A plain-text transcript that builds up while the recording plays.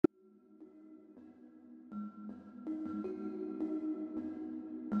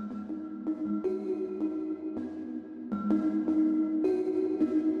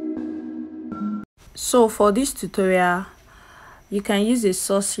So for this tutorial, you can use a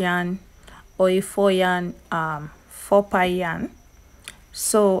source yarn or a 4 ply yarn.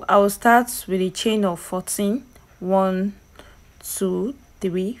 So I will start with a chain of 14. 1 2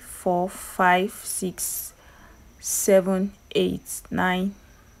 3 4 5 6 7 8 9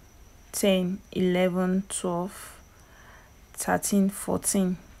 10 11 12 13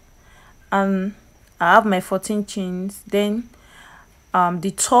 14, and I have my 14 chains. Then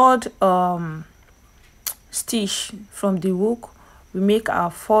the third stitch from the hook, we make our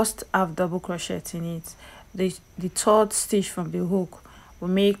first half double crochet in it. The third stitch from the hook, we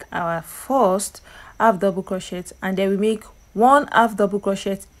make our first half double crochet, and then we make 1 half double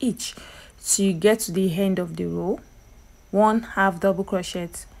crochet each till you get to the end of the row. 1 half double crochet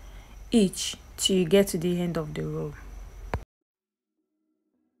each till you get to the end of the row.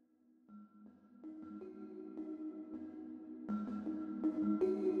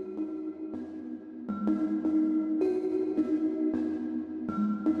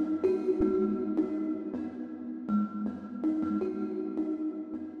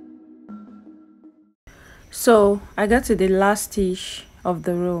 So I got to the last stitch of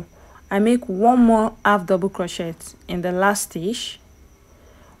the row. I make 1 more half double crochet in the last stitch,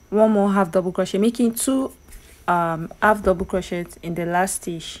 1 more half double crochet, making 2 half double crochet in the last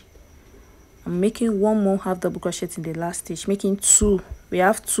stitch. I'm making 1 more half double crochet in the last stitch, making 2. We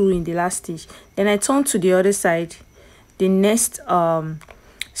have 2 in the last stitch. Then I turn to the other side, the next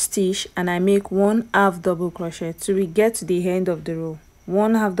stitch, and I make 1 half double crochet till we get to the end of the row.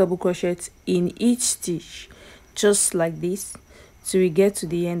 1 half double crochet in each stitch, just like this, till we get to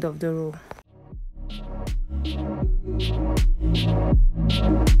the end of the row.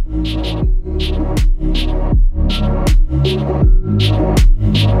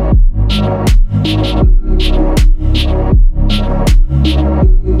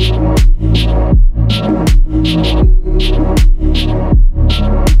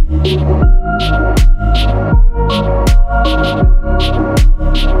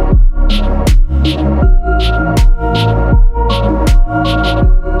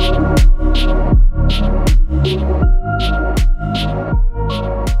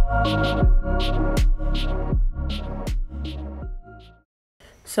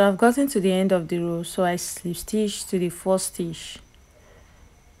 So I've gotten to the end of the row, so I slip stitch to the first stitch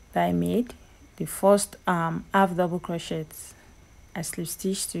that I made, the first half double crochet. I slip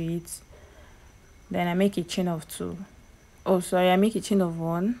stitch to it, then I make a chain of 2. Oh sorry, I make a chain of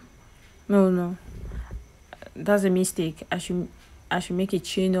 1. No, that's a mistake. I should make a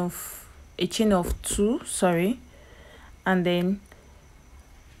chain of 2, sorry, and then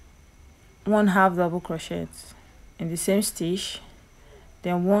 1 half double crochet in the same stitch,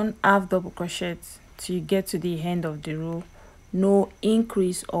 then 1 half double crochet till you get to the end of the row. No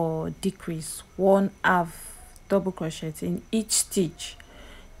increase or decrease. 1 half double crochet in each stitch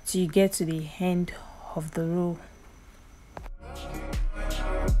till you get to the end of the row.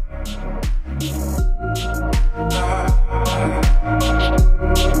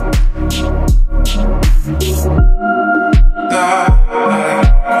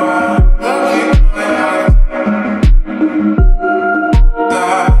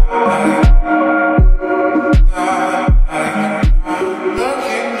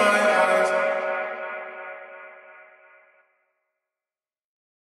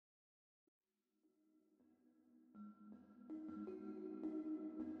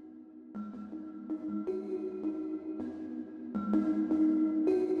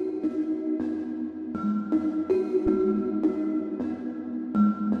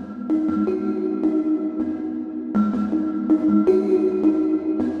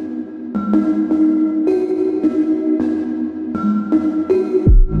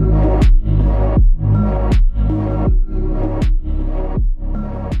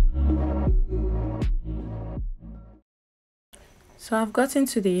 So I've gotten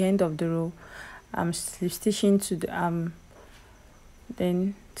to the end of the row. I'm slip stitching to the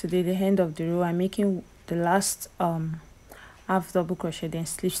then to the end of the row. I'm making the last half double crochet, then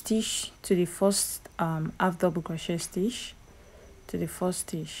slip stitch to the first half double crochet stitch to the first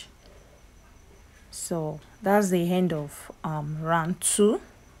stitch. So that's the end of round 2.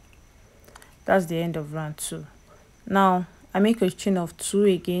 That's the end of round 2. Now I make a chain of 2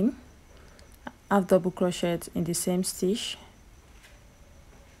 again, half double crochet in the same stitch,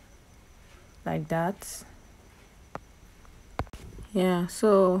 like that. Yeah,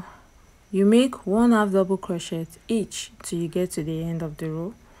 so you make 1 half double crochet each till you get to the end of the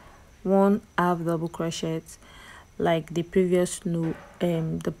row. 1 half double crochet like the previous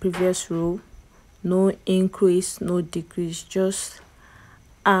row. No increase, no decrease, just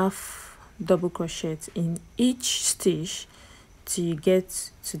half double crochet in each stitch till you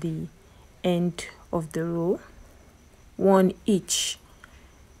get to the end of the row. One each.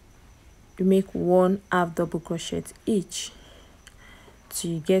 You make 1 half double crochet each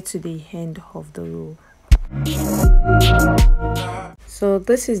till you get to the end of the row. So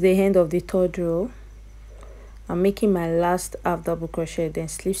this is the end of the third row. I'm making my last half double crochet, then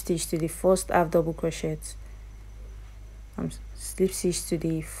slip stitch to the first half double crochet. I'm slip stitch to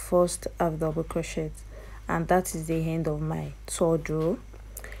the first half double crochet, and that is the end of my third row.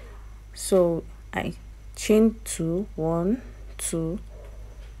 So I chain 2, 1, 2,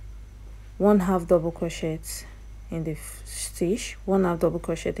 1 half double crochet in the stitch, 1 half double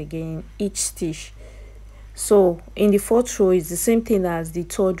crochet again in each stitch. So in the fourth row is the same thing as the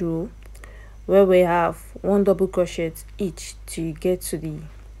third row, where we have 1 double crochet each till you get to the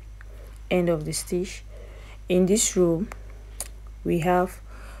end of the stitch. In this row we have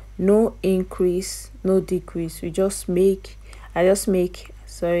no increase, no decrease. I just make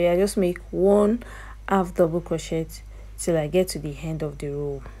 1 half double crochet till I get to the end of the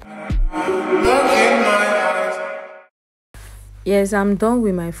row. Yes, I'm done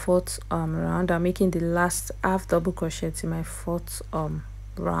with my fourth round. I'm making the last half double crochet in my fourth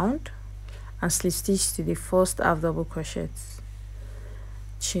round and slip stitch to the first half double crochet,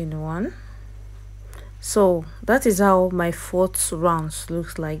 chain 1. So that is how my fourth round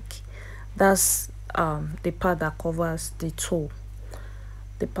looks like. That's the part that covers the toe,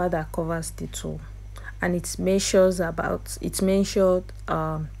 and it measures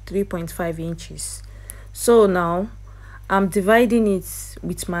 3.5 inches. So now I'm dividing it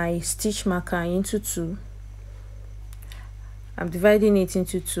with my stitch marker into 2. I've divided it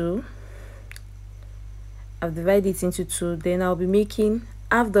into 2. Then I'll be making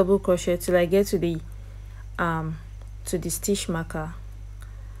half double crochet till I get to the stitch marker.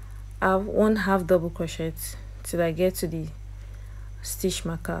 I have 1 half double crochet till I get to the stitch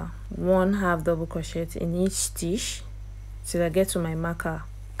marker, 1 half double crochet in each stitch till I get to my marker.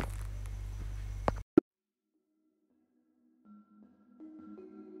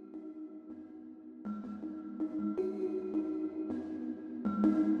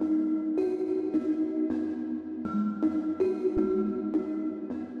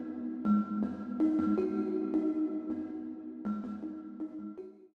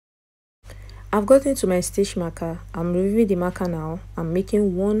 I've gotten to my stitch marker. I'm removing the marker now. I'm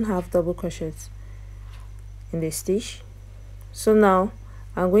making 1 half double crochet in the stitch. So now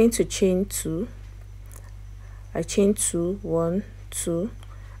I'm going to chain 2. I chain 2, 1, 2,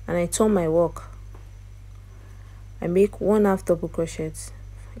 and I turn my work. I make 1 half double crochet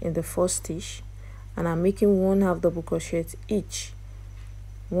in the first stitch, and I'm making 1 half double crochet each,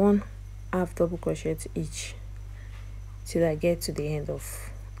 1 half double crochet each till I get to the end of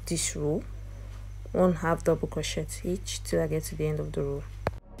this row. 1 half double crochet each till I get to the end of the row.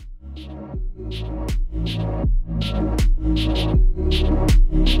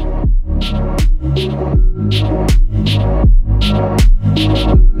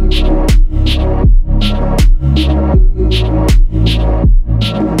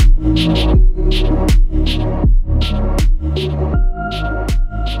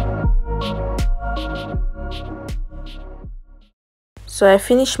 So I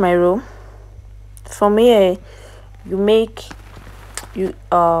finished my row. From here you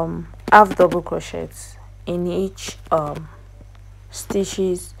half double crochets in each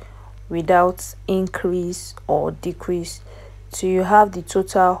stitches without increase or decrease, so you have the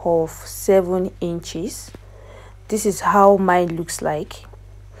total of 7 inches. This is how mine looks like,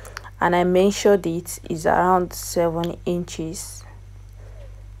 and I measured it is around 7 inches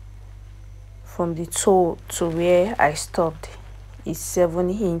from the toe to where I stopped is 7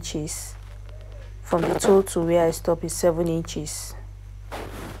 inches. From the toe to where I stop is 7 inches.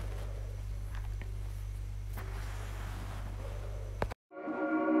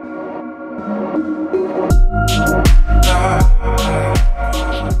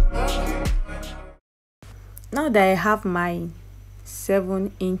 Now that I have my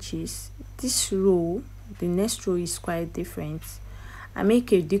 7 inches, this row, the next row is quite different. I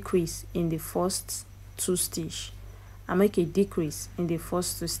make a decrease in the first 2 stitch. I make a decrease in the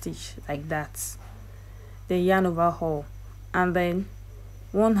first 2 stitch like that. Then yarn over haul, and then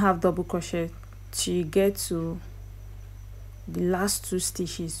 1 half double crochet till you get to the last 2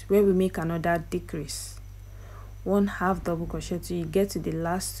 stitches where we make another decrease. 1 half double crochet till you get to the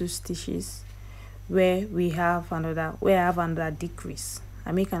last 2 stitches where I have another decrease.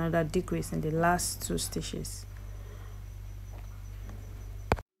 I make another decrease in the last 2 stitches.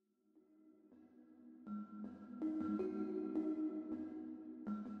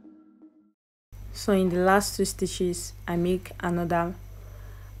 So in the last 2 stitches I make another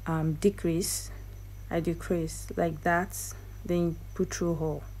decrease. I decrease like that, then put through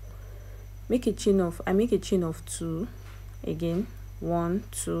hole. I make a chain of 2 again, 1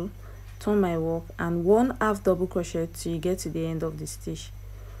 2, turn my work and 1/2 double crochet till you get to the end of the stitch.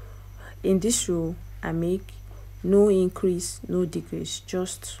 In this row I make no increase, no decrease,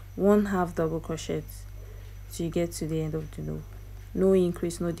 just 1/2 double crochet till you get to the end of the row. No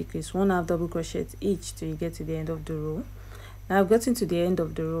increase, no decrease, 1/2 double crochet each till you get to the end of the row. Now I've gotten to the end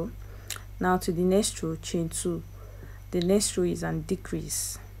of the row. Now to the next row, chain 2. The next row is a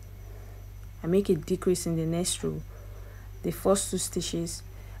decrease. I make a decrease in the next row. The first 2 stitches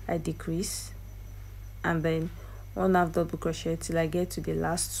I decrease and then 1/2 double crochet till I get to the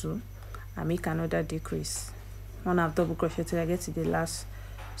last 2. I make another decrease, 1/2 double crochet till I get to the last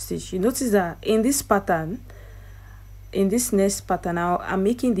stitch. You notice that in this pattern, in this next pattern, now I'm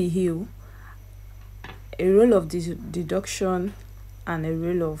making the heel a row of deduction and a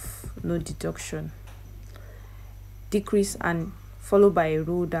row of no deduction, decrease, and followed by a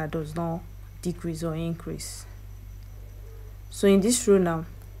row that does not decrease or increase. So in this row now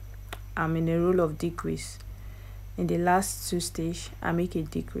I'm in a row of decrease. In the last 2 stitches I make a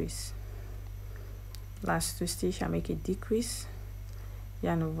decrease, last 2 stitches I make a decrease,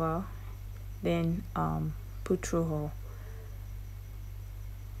 yarn over, then put through hole.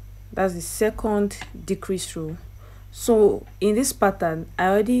 That's the second decrease row. So in this pattern I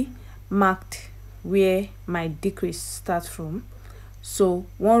already marked where my decrease starts from. So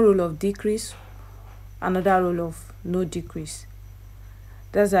 1 row of decrease, another row of no decrease.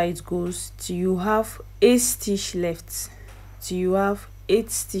 That's how it goes till you have 8 stitch left. Till you have 8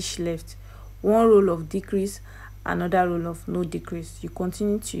 stitch left. 1 row of decrease, another row of no decrease. You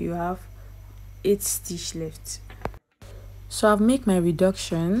continue till you have 8 stitch left. So I've made my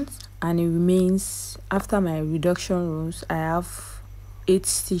reductions and it remains, after my reduction rows I have 8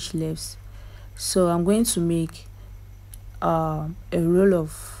 stitch left. So I'm going to make a row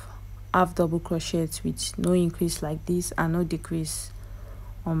of half double crochet with no increase like this and no decrease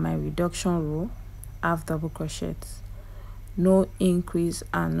on my reduction row, half double crochet, no increase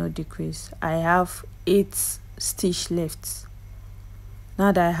and no decrease. I have 8 stitch left.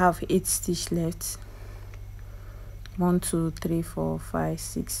 Now that I have 8 stitch left, 1 2 3 4 5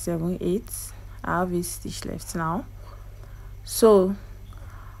 6 7 8, I have 8 stitch left now. So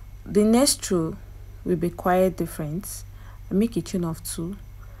the next row will be quite different. I make a chain of 2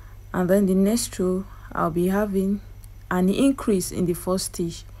 and then the next row I'll be having an increase in the first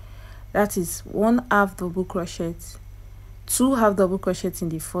stitch, that is 1/2 double crochet, 2 half double crochet in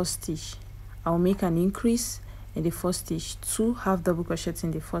the first stitch. I'll make an increase in the first stitch, 2 half double crochet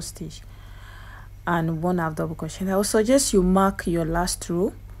in the first stitch and 1 half double crochet. I would suggest you mark your last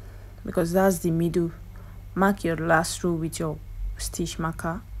row because that's the middle. Mark your last row with your stitch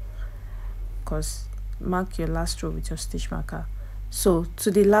marker, because mark your last row with your stitch marker. So to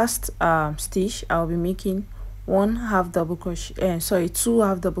the last stitch I'll be making 1 half double crochet, 2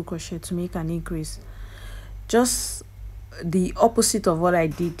 half double crochet to make an increase, just the opposite of what I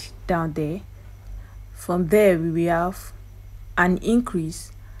did down there. From there we will have an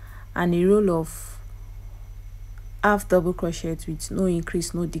increase and a row of half double crochet with no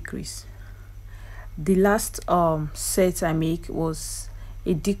increase, no decrease. The last set I make was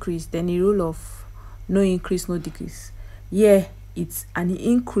a decrease, then a row of no increase, no decrease. Yeah, it's an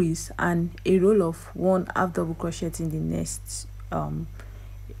increase and a row of 1 half double crochet in the next on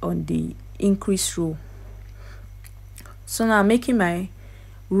the increase row. So now I'm making my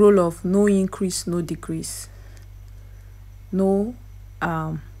row of no increase, no decrease, no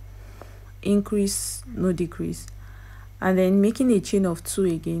increase, no decrease, and then making a chain of 2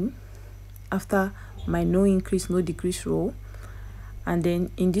 again after my no increase, no decrease row. And then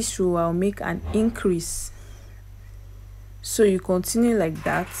in this row I'll make an increase. So you continue like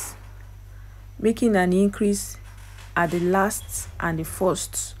that, making an increase at the last and the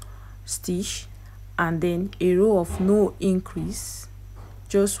first stitch, and then a row of no increase,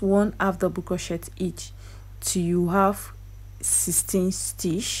 just 1 half double crochet each till you have 16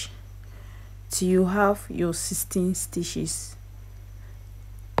 stitch, till you have your 16 stitches.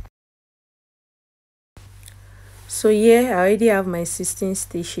 So here I already have my 16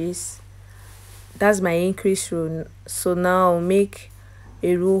 stitches. That's my increase row. So now I'll make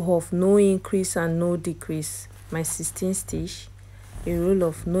a row of no increase and no decrease, my 16 stitch, a row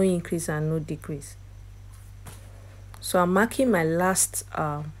of no increase and no decrease. So I'm marking my last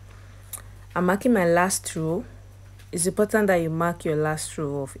row. It's important that you mark your last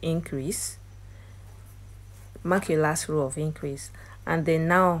row of increase. Mark your last row of increase, and then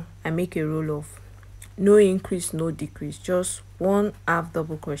now I make a row of no increase, no decrease, just 1 half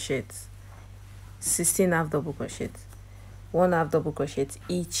double crochet, 16 half double crochet, 1 half double crochet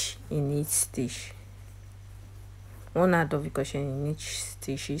each in each stitch, 1 half double crochet in each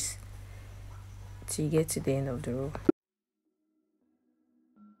stitches till you get to the end of the row.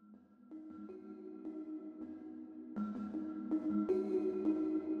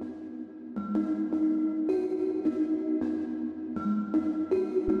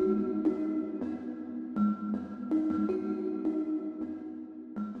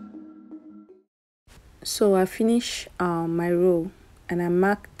 So I finish my row and I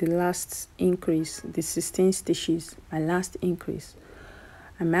mark the last increase, the 16 stitches, my last increase.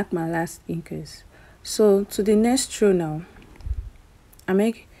 I mark my last increase. So to the next row now, I'm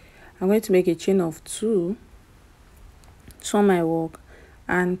going to make a chain of 2, turn my work,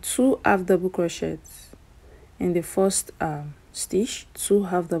 and 2 half double crochets in the first stitch, 2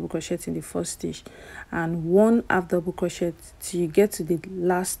 half double crochets in the first stitch, and 1 half double crochet till you get to the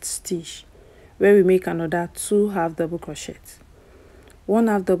last stitch, where we make another 2 half double crochets, 1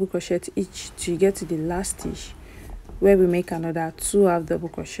 half double crochet each till you get to the last stitch, where we make another 2 half double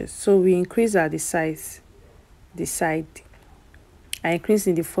crochets. So we increase at the side. I increase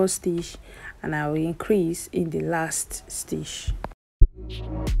in the first stitch and I will increase in the last stitch.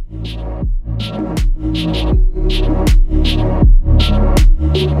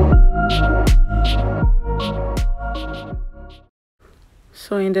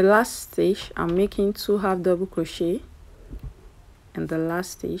 So in the last stitch, I'm making 2 half double crochet in the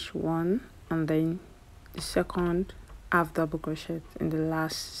last stitch, 1, and then the second half double crochet in the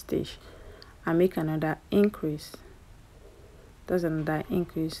last stitch. I make another increase. That's another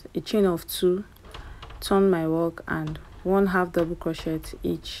increase, a chain of 2, turn my work, and 1 half double crochet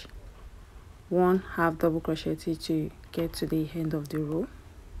each, 1 half double crochet each to get to the end of the row,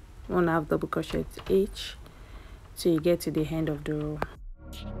 1 half double crochet each till you get to the end of the row.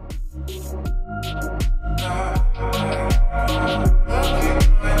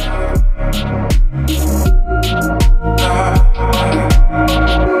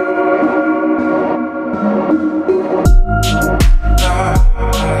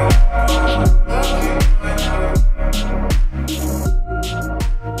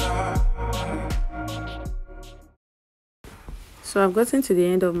 So I've gotten to the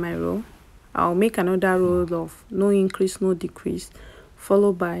end of my row. I'll make another row of no increase, no decrease,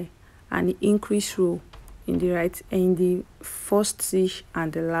 followed by an increase row in the first stitch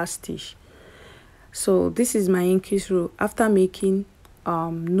and the last stitch. So this is my increase row after making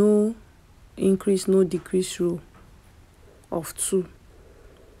no increase, no decrease row of 2.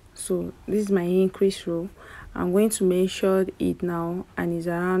 So this is my increase row. I'm going to measure it now, and it's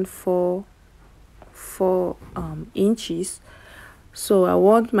around 4 inches. So I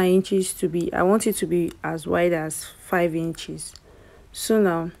want my inches to be, I want it to be as wide as 5 inches. So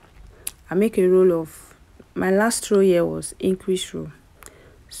now I make a row of, my last row here was increase row,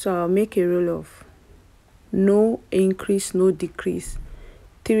 so I'll make a row of no increase, no decrease,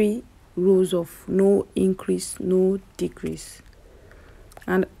 3 rows of no increase, no decrease.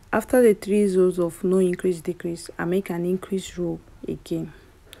 And after the 3 rows of no increase, decrease, I make an increase row again.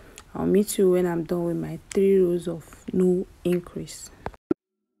 I'll meet you when I'm done with my 3 rows of no increase.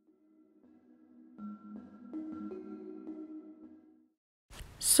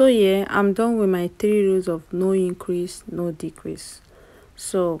 So yeah, I'm done with my 3 rows of no increase, no decrease.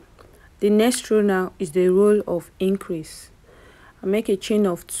 So the next row now is the row of increase. I make a chain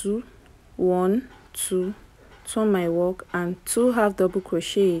of 2, 1, 2, turn my work, and 2 half double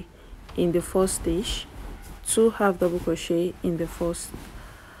crochet in the first stitch, 2 half double crochet in the first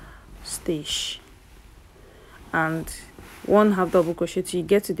stitch, and 1 half double crochet till you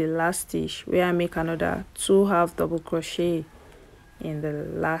get to the last stitch, where I make another 2 half double crochet in the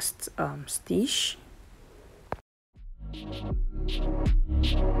last stitch.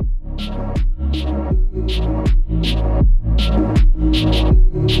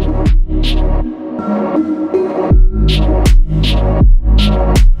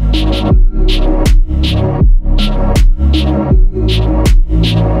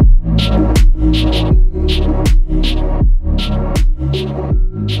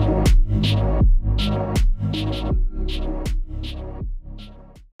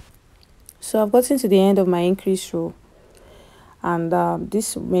 So I've gotten to the end of my increase row, and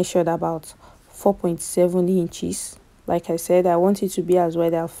this measured about 4.7 inches. Like I said, I want it to be as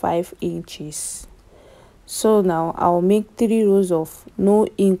wide as 5 inches. So now I'll make 3 rows of no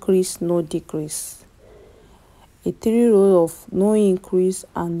increase, no decrease, a 3 row of no increase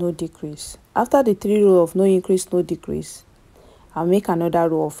and no decrease. After the 3 row of no increase, no decrease, I'll make another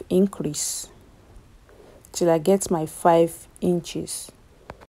row of increase. till I get my 5 inches.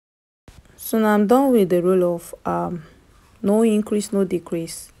 So now I'm done with the row of no increase, no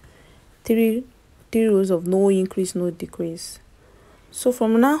decrease. Three rows of no increase, no decrease. So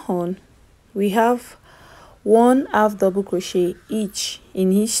from now on, we have 1 half double crochet each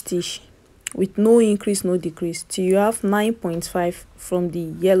in each stitch with no increase, no decrease, till you have 9.5 from the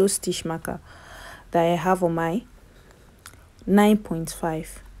yellow stitch marker that I have on my 9.5.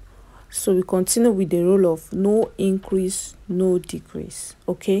 So we continue with the row of no increase, no decrease,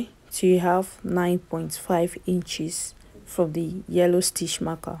 okay, till you have 9.5 inches from the yellow stitch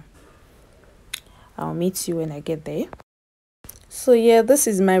marker. I'll meet you when I get there. So yeah, this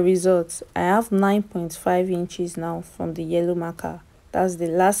is my result. I have 9.5 inches now from the yellow marker. That's the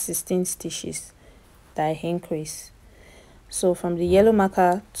last 16 stitches that I increase. So from the yellow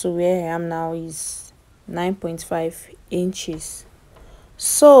marker to where I am now is 9.5 inches.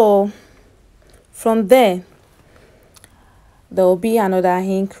 So from there will be another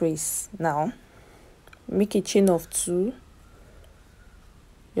increase. Now make a chain of 2,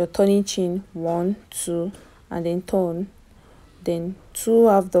 your turning chain 1, 2, and then turn, then 2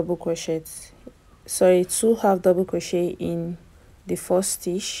 half double crochets, 2 half double crochet in the first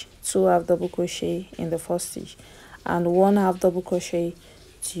stitch, 2 half double crochet in the first stitch, and 1 half double crochet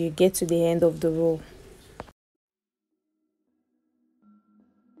till you get to the end of the row.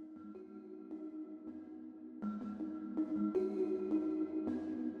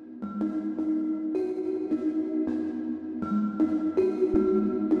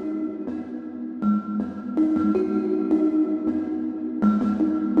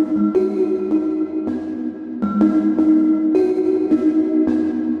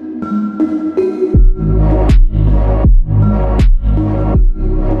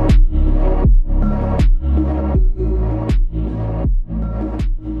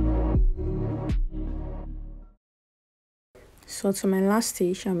 So to my last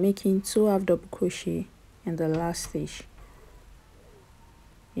stitch, I'm making 2 half double crochet in the last stitch.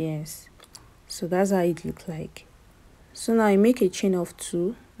 Yes, so that's how it looks like. So now I make a chain of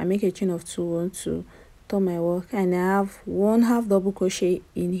 2. I make a chain of 2, 1, 2, turn my work, and I have 1 half double crochet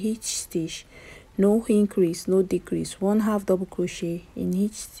in each stitch, no increase, no decrease. 1 half double crochet in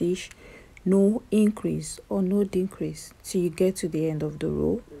each stitch, no increase or no decrease, till you get to the end of the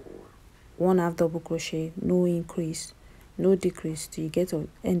row. 1 half double crochet, no increase, no decrease, till you get to the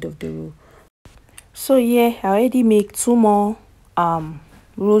end of the row. So yeah, I already make 2 more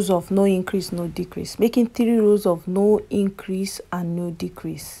rows of no increase, no decrease, making 3 rows of no increase and no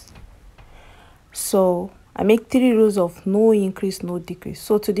decrease. So I make 3 rows of no increase, no decrease.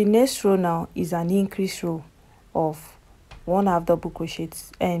 So to the next row now is an increase row of 1 half double crochet,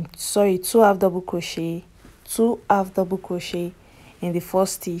 and 2 half double crochet, 2 half double crochet in the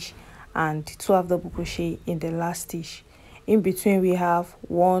first stitch, and 2 half double crochet in the last stitch. In between we have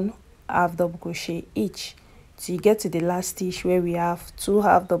 1 half double crochet each till you get to the last stitch where we have 2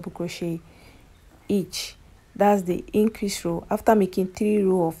 half double crochet each. That's the increase row after making 3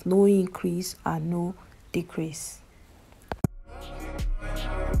 rows of no increase and no decrease.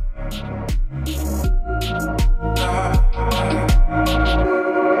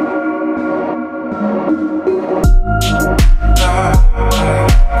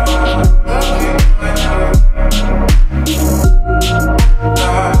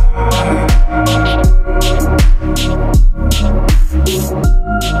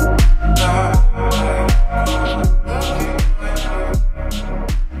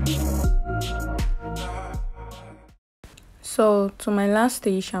 So to my last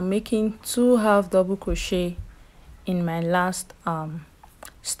stitch, I'm making 2 half double crochet in my last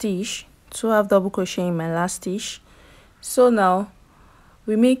stitch, 2 half double crochet in my last stitch. So now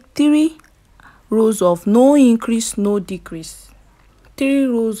we make 3 rows of no increase, no decrease, 3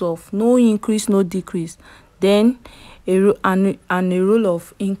 rows of no increase, no decrease, then a row and a row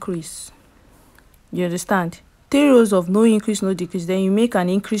of increase. You understand? 3 rows of no increase, no decrease, then you make an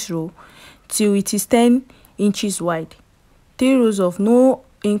increase row till it is 10 inches wide. 3 rows of no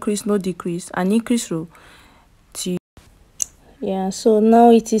increase, no decrease, an increase row till, yeah, so now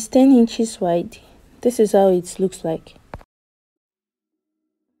it is 10 inches wide. This is how it looks like.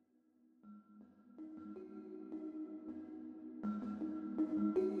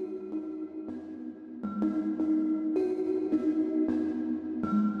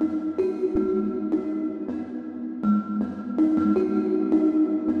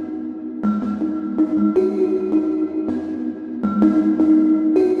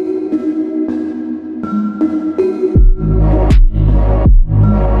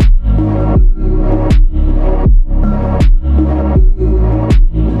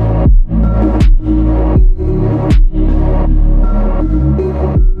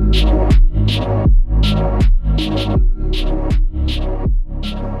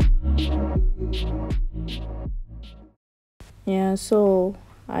 Yeah, so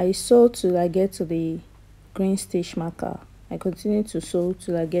I sew till I get to the green stitch marker. I continue to sew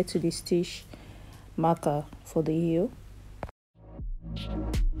till I get to the stitch marker for the heel.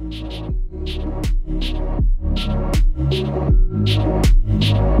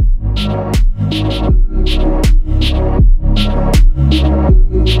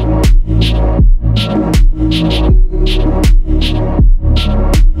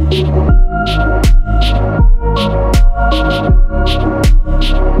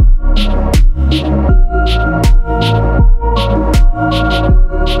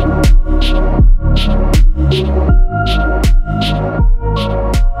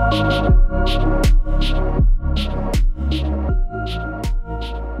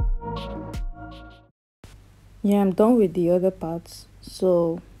 Yeah, I'm done with the other parts.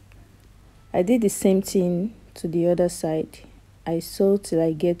 So I did the same thing to the other side. I sew till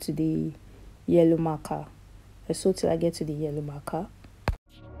I get to the yellow marker. I sew till I get to the yellow marker.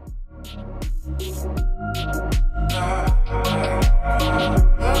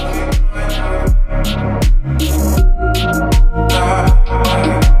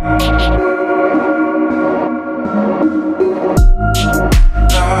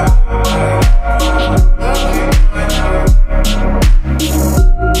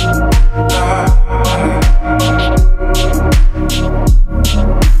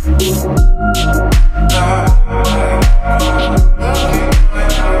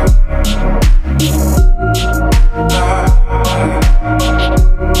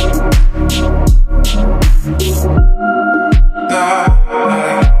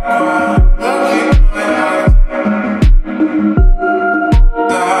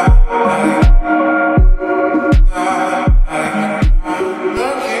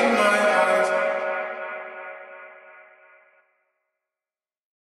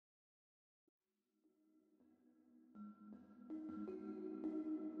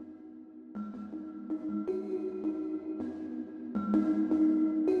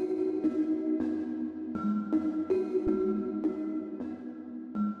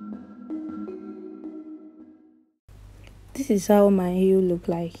 This is how my heel look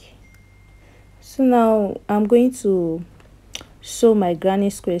like. So now I'm going to sew my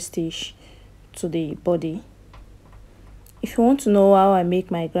granny square stitch to the body. If you want to know how I make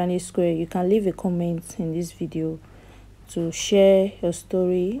my granny square, you can leave a comment in this video to share your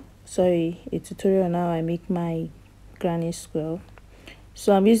story, a tutorial on how I make my granny square.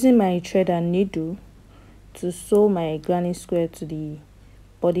 So I'm using my thread and needle to sew my granny square to the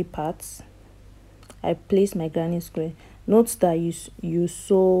body parts. I place my granny square. Note that you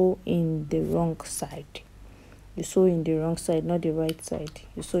sew in the wrong side. You sew in the wrong side, not the right side.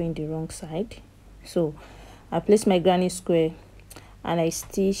 You sew in the wrong side. So I placed my granny square and I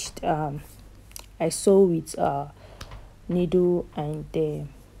stitched. I sew with needle and the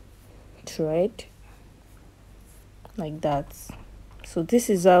thread like that. So this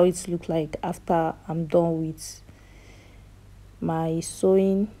is how it looks like after I'm done with my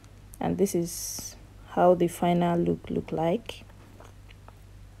sewing, and this is how the final look like.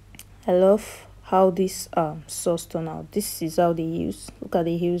 I love how this socks turn out. This is how the heels look, at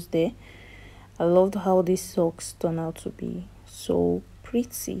the heels there. I loved how these socks turn out to be so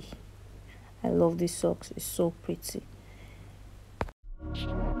pretty. I love these socks, it's so pretty.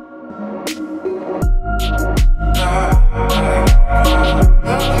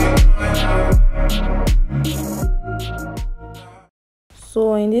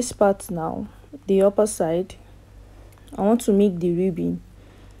 So in this part now, the upper side, I want to make the ribbon.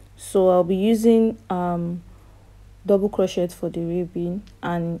 So I'll be using double crochet for the ribbon,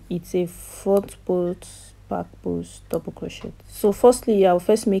 and it's a front post back post double crochet. So firstly, I'll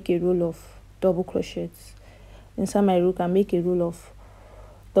first make a row of double crochets inside my row. And make a row of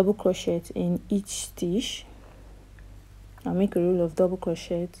double crochet in each stitch. I'll make a row of double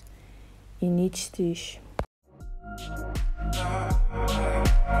crochet in each stitch.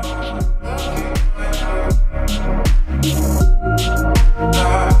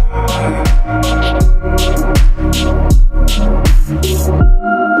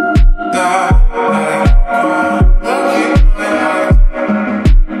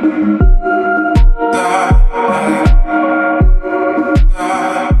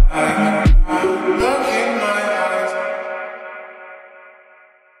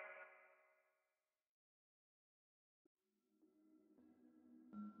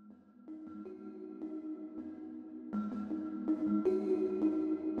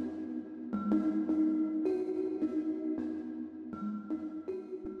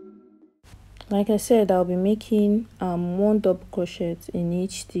 Like I said, I'll be making one double crochet in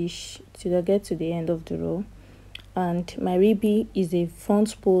each stitch till I get to the end of the row. and my ribbon is a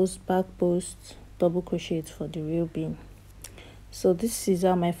front post, back post, double crochet for the ribbon. So this is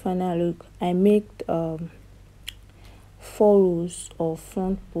how my final look. I made 4 rows of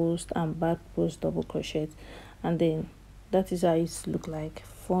front post and back post double crochet, and then that is how it look like,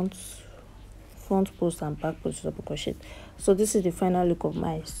 front post and back post double crochet. So this is the final look of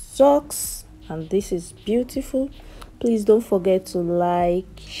my socks, and this is beautiful. Please don't forget to like,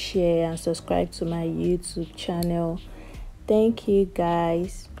 share and subscribe to my YouTube channel. Thank you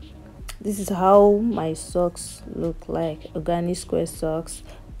guys. This is how my socks look like, organic square socks.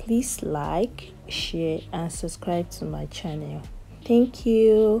 Please like, share and subscribe to my channel. Thank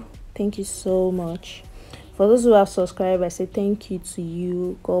you so much. For those who have subscribed, I say thank you to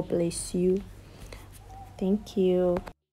you. God bless you. Thank you.